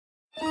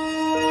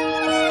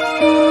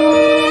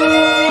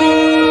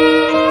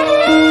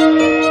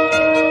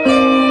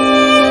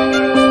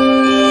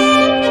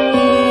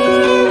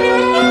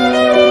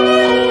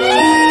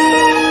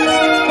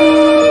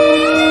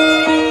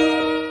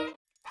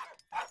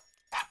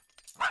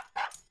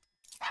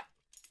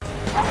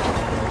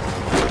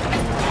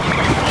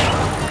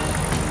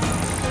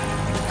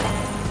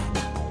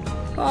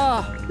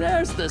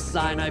the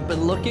sign I've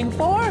been looking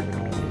for.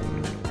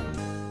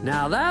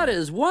 Now that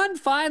is one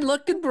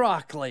fine-looking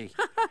broccoli.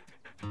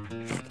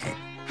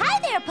 Hi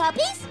there,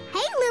 puppies.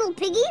 Hey, little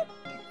piggy.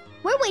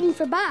 We're waiting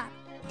for Bob.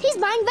 He's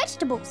buying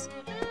vegetables.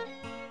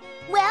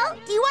 Well,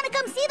 do you want to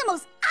come see the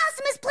most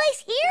awesomest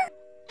place here?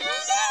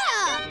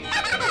 Yeah!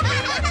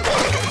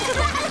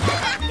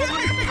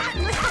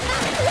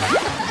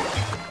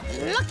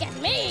 Look at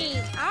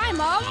me. I'm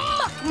a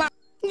muck.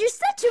 You're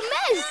such a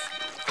mess.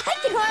 I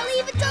can hardly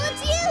even tell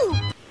it's you.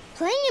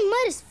 Playing in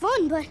mud is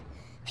fun, but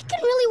it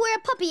can really wear a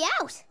puppy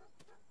out.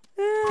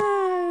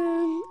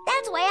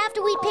 That's why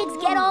after we pigs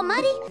get all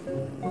muddy.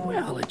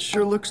 Well, it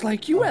sure looks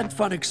like you had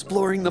fun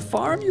exploring the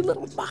farm, you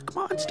little muck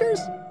monsters.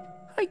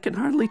 I can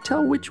hardly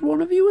tell which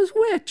one of you is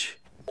which.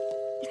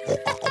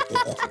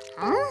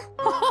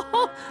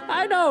 Huh?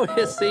 I know,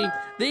 Hissy.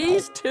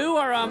 These two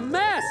are a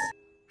mess.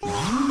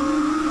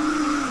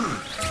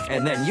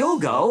 And then you'll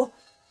go,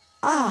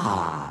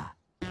 ah.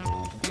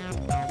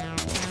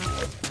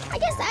 I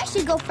guess I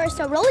should go first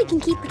so Rolly can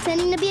keep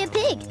pretending to be a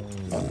pig.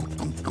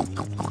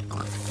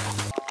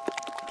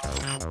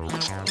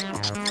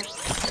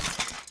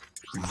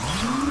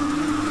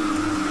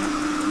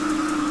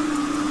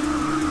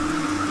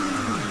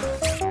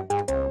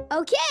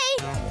 Okay.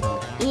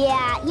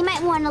 Yeah, you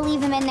might want to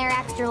leave him in there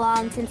extra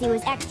long since he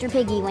was extra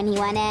piggy when he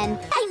went in.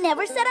 I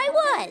never said I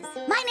was.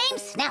 My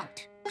name's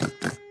Snout.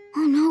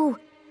 Oh no,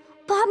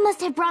 Bob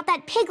must have brought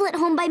that piglet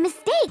home by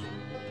mistake.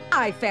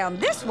 I found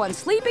this one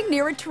sleeping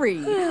near a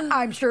tree.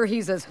 I'm sure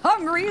he's as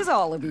hungry as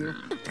all of you.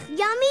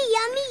 Yummy,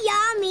 yummy,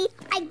 yummy.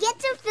 I get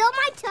to fill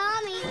my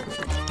tummy.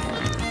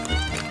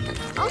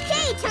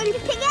 Okay, time to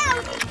pig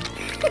out.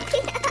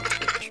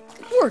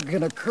 We're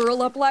gonna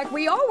curl up like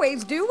we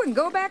always do and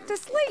go back to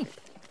sleep.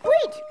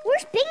 Wait,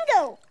 where's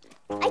Bingo?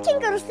 I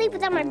can't go to sleep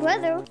without my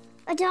brother.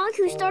 A dog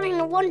who's starting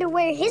to wonder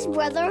where his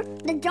brother,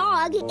 the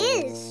dog,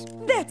 is.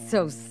 That's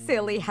so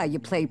silly how you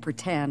play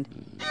pretend.